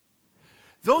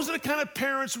 Those are the kind of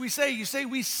parents we say.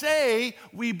 We say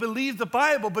we believe the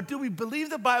Bible, but do we believe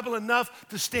the Bible enough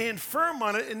to stand firm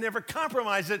on it and never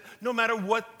compromise it, no matter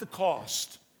what the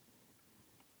cost?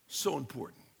 So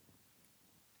important.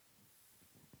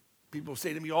 People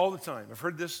say to me all the time, I've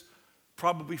heard this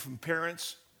probably from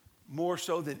parents more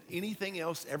so than anything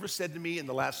else ever said to me in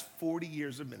the last 40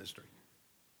 years of ministry.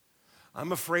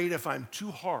 I'm afraid if I'm too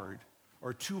hard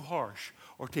or too harsh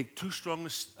or take too strong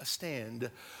a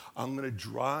stand, I'm going to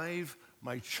drive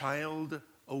my child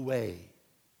away.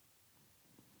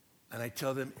 And I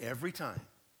tell them every time,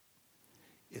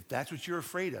 if that's what you're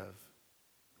afraid of,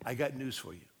 I got news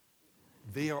for you.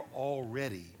 They are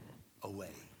already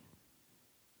away.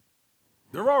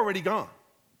 They're already gone.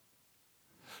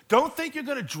 Don't think you're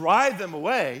going to drive them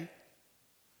away.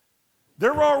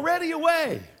 They're already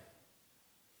away.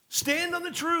 Stand on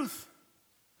the truth.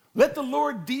 Let the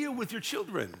Lord deal with your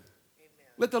children.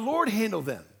 Let the Lord handle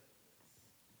them.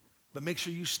 But make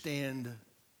sure you stand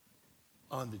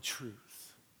on the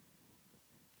truth.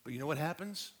 But you know what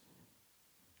happens?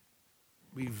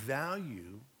 We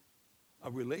value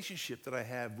a relationship that I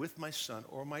have with my son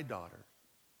or my daughter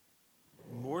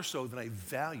more so than I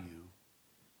value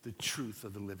the truth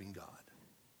of the living God.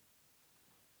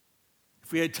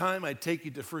 If we had time, I'd take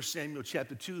you to 1 Samuel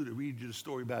chapter 2 to read you the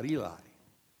story about Eli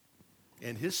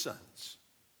and his sons.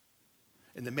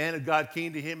 And the man of God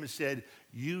came to him and said,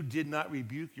 you did not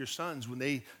rebuke your sons when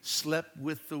they slept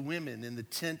with the women in the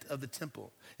tent of the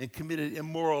temple and committed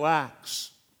immoral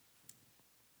acts.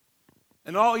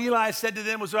 And all Eli said to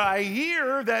them was, I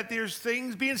hear that there's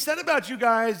things being said about you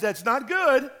guys that's not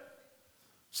good,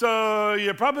 so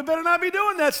you probably better not be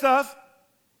doing that stuff.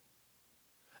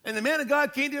 And the man of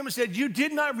God came to him and said, you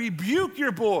did not rebuke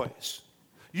your boys.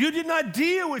 You did not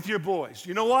deal with your boys.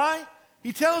 You know why?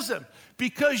 He tells them,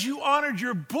 because you honored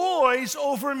your boys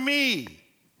over me.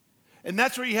 And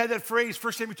that's where you had that phrase,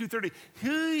 1 Samuel 2:30.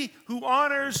 He who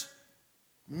honors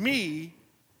me,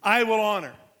 I will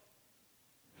honor.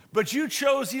 But you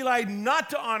chose, Eli, not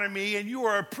to honor me, and you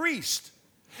are a priest.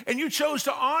 And you chose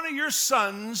to honor your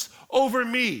sons over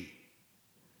me.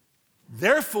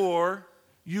 Therefore,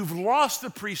 you've lost the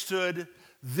priesthood.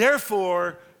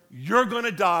 Therefore, you're going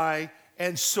to die,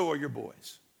 and so are your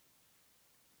boys.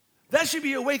 That should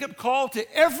be a wake-up call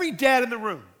to every dad in the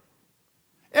room,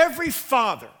 every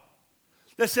father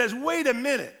that says, wait a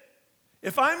minute,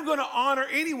 if I'm going to honor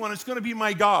anyone, it's going to be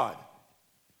my God.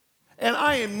 And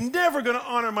I am never going to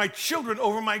honor my children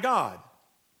over my God.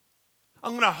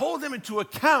 I'm going to hold them into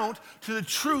account to the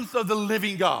truth of the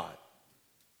living God.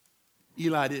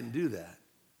 Eli didn't do that.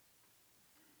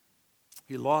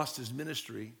 He lost his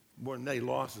ministry. More than that, he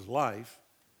lost his life.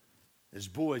 His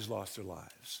boys lost their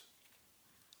lives.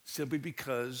 Simply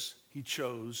because he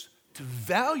chose to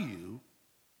value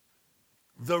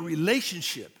the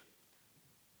relationship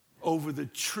over the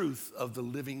truth of the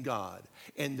living God.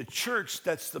 And the church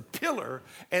that's the pillar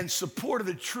and support of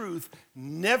the truth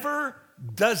never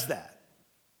does that.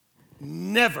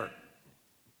 Never.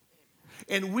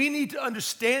 And we need to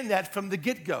understand that from the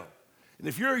get-go. And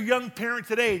if you're a young parent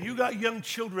today and you got young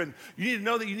children, you need to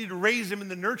know that you need to raise them in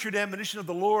the nurtured admonition of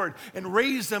the Lord and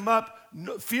raise them up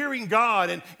fearing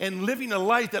God and living a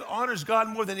life that honors God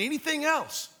more than anything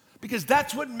else, because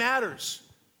that's what matters.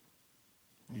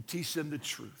 You teach them the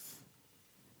truth.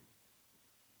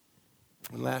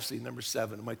 And lastly, number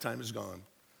 7, my time is gone,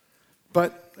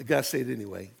 but I gotta say it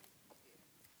anyway.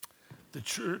 The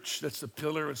church that's the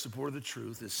pillar and support of the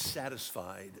truth is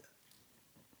satisfied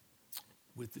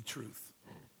with the truth.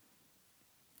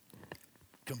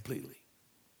 Completely.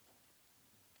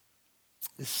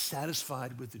 Is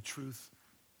satisfied with the truth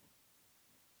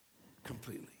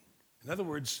completely. In other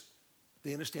words,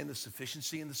 they understand the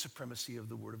sufficiency and the supremacy of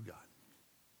the Word of God.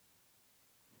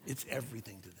 It's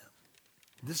everything to them.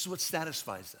 This is what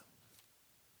satisfies them.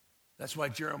 That's why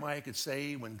Jeremiah could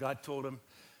say when God told him,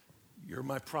 you're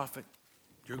my prophet,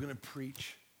 you're going to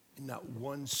preach, and not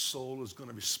one soul is going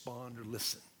to respond or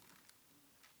listen.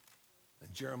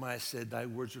 And Jeremiah said, thy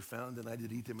words were found, and I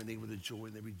did eat them, and they were the joy,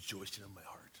 and they rejoiced in my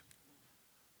heart.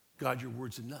 God, your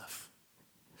word's enough.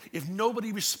 If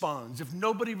nobody responds, if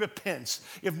nobody repents,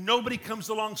 if nobody comes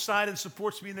alongside and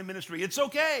supports me in the ministry, it's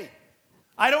okay.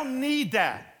 I don't need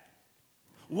that.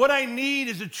 What I need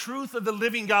is the truth of the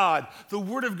living God, the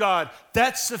Word of God.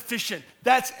 That's sufficient.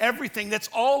 That's everything. That's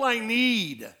all I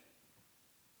need.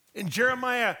 And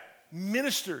Jeremiah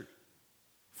ministered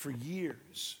for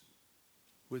years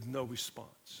with no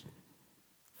response.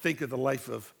 Think of the life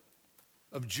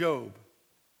of Job.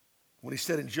 When he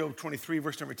said in Job 23,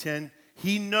 verse number 10,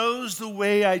 he knows the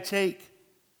way I take.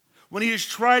 When he has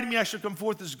tried me, I shall come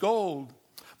forth as gold.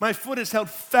 My foot is held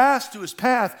fast to his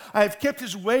path. I have kept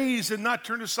his ways and not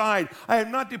turned aside. I have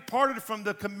not departed from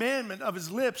the commandment of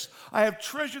his lips. I have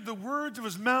treasured the words of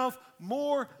his mouth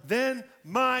more than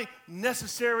my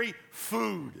necessary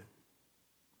food.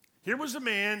 Here was a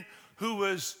man who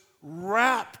was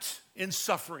wrapped in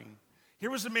suffering.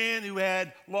 Here was a man who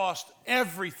had lost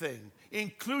everything,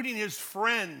 including his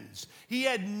friends. He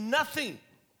had nothing,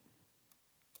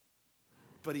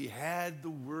 but he had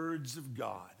the words of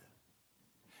God.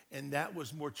 And that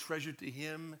was more treasured to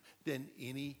him than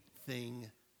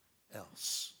anything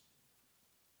else.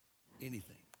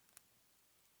 Anything.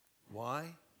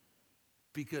 Why?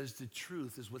 Because the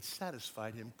truth is what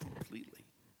satisfied him completely.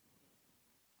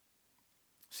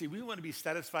 See, we want to be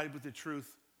satisfied with the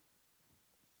truth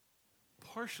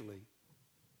partially,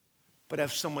 but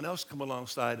have someone else come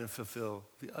alongside and fulfill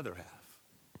the other half.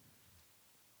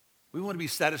 We want to be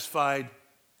satisfied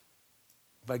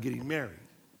by getting married,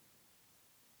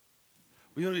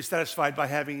 We want to be satisfied by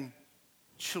having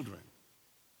children.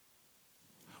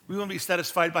 We want to be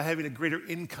satisfied by having a greater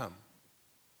income.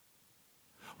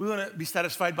 We want to be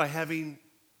satisfied by having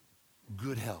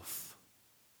good health.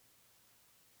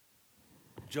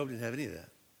 Job didn't have any of that.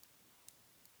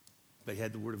 But he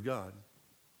had the Word of God.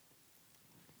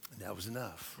 And that was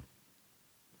enough.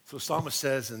 So the psalmist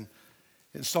says in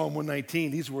Psalm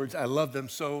 119, these words, I love them.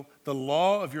 So the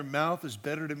law of your mouth is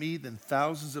better to me than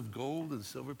thousands of gold and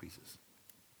silver pieces.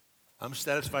 I'm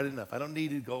satisfied enough. I don't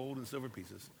need gold and silver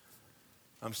pieces.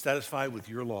 I'm satisfied with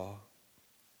your law.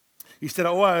 He said,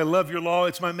 oh, I love your law.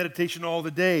 It's my meditation all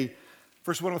the day.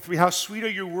 Verse 103, how sweet are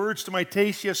your words to my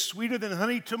taste, yes, sweeter than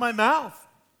honey to my mouth.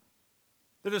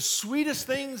 They're the sweetest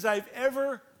things I've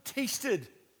ever tasted,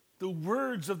 the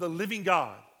words of the living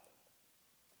God,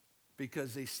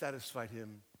 because they satisfied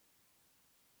him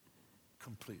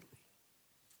completely.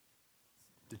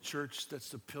 The church that's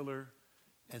the pillar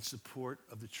and support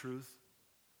of the truth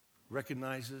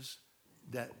recognizes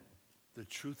that the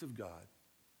truth of God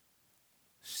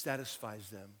satisfies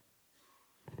them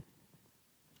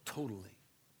totally,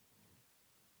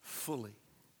 fully,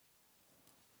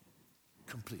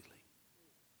 completely.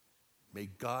 May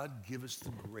God give us the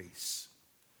grace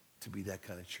to be that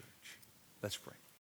kind of church. Let's pray.